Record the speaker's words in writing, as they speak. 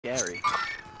Scary.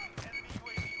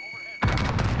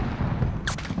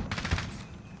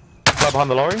 Right behind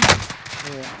the lorry?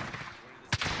 Yeah.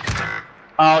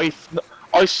 Oh,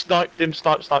 I sniped him,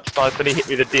 snipe, and he hit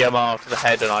me with a DMR to the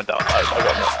head and I died. I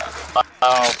got knocked.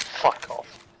 Oh, fuck off.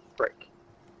 Brick.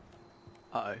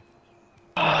 Uh-oh.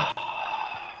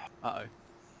 Uh-oh.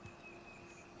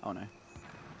 Oh no.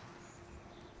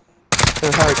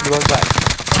 So Harry, can you run back?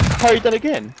 Harry done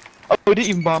again? Oh, we didn't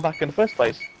even buy him back in the first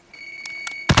place.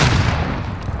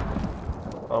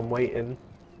 I'm waiting.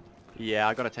 Yeah,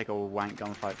 I gotta take a wank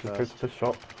gunfight Just go first. to the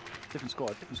shop. Different squad,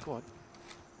 different squad.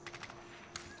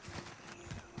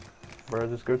 Bro,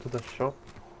 just go to the shop.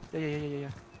 Yeah.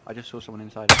 I just saw someone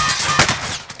inside. For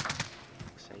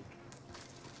sake.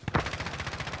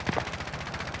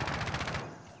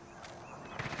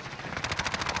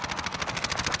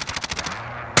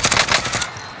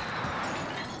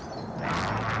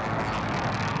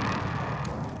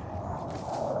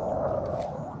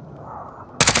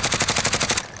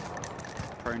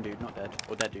 Prone dude, not dead.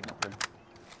 Or dead dude, not prone.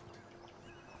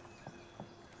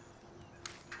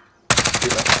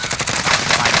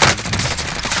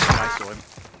 I saw him.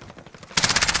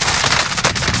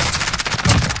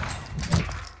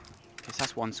 Guess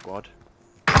that's one squad.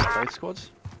 Both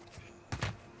squads?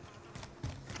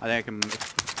 I think I can,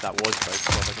 if that was both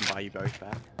squads, I can buy you both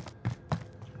back.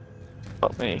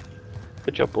 Fuck me.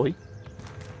 Good job, boy.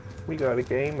 We got a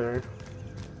gamer.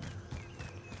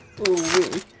 Ooh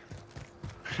wee.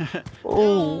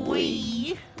 Ooh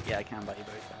wee. Yeah, I can buy you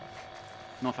both back.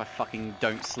 Not if I fucking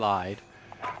don't slide.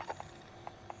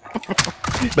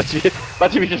 Imagine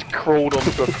if we just crawled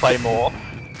onto a claymore.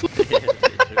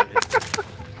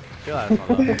 Yeah, that's not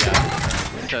luck.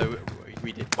 Yeah. So,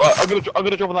 we did. Well, I'm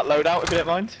gonna drop on that loadout if you don't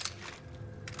mind.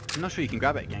 I'm not sure you can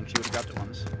grab it again, because you would have grabbed it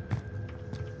once.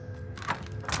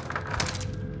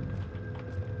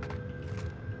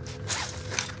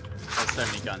 There's so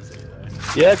many guns here,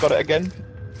 though. Yeah, got it again.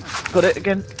 Got it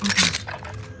again.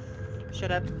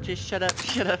 Shut up, just shut up,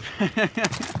 shut up.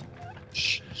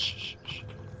 Shh.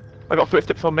 I got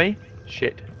footsteps on me.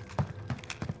 Shit.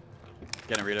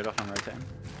 Gonna reload off and rotate him.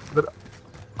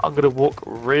 I'm gonna walk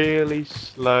really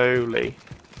slowly.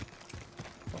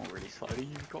 Not really slowly,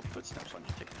 you've got footsteps on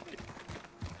you, take a fight.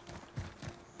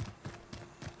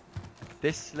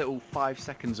 This little 5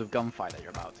 seconds of gunfight that you're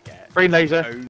about to get. Green laser. So